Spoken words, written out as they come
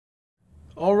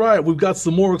All right, we've got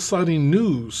some more exciting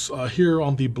news here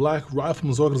on the Black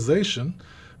Riflemen's Organization.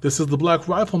 This is the Black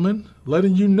Rifleman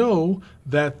letting you know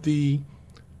that the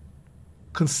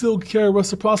Concealed Carry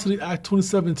Reciprocity Act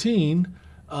 2017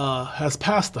 has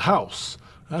passed the House.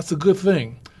 That's a good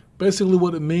thing. Basically,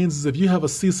 what it means is if you have a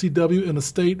CCW in a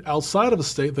state outside of a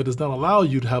state that does not allow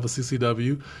you to have a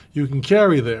CCW, you can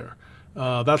carry there.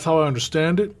 That's how I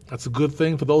understand it. That's a good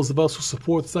thing for those of us who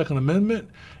support the Second Amendment,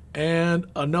 and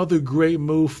another great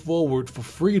move forward for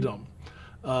freedom.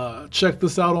 Check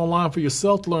this out online for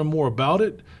yourself to learn more about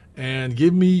it, and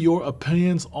give me your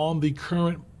opinions on the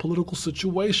current political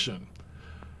situation.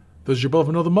 This is your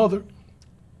brother, another mother,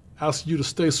 asking you to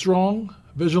stay strong,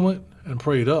 vigilant, and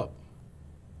prayed up.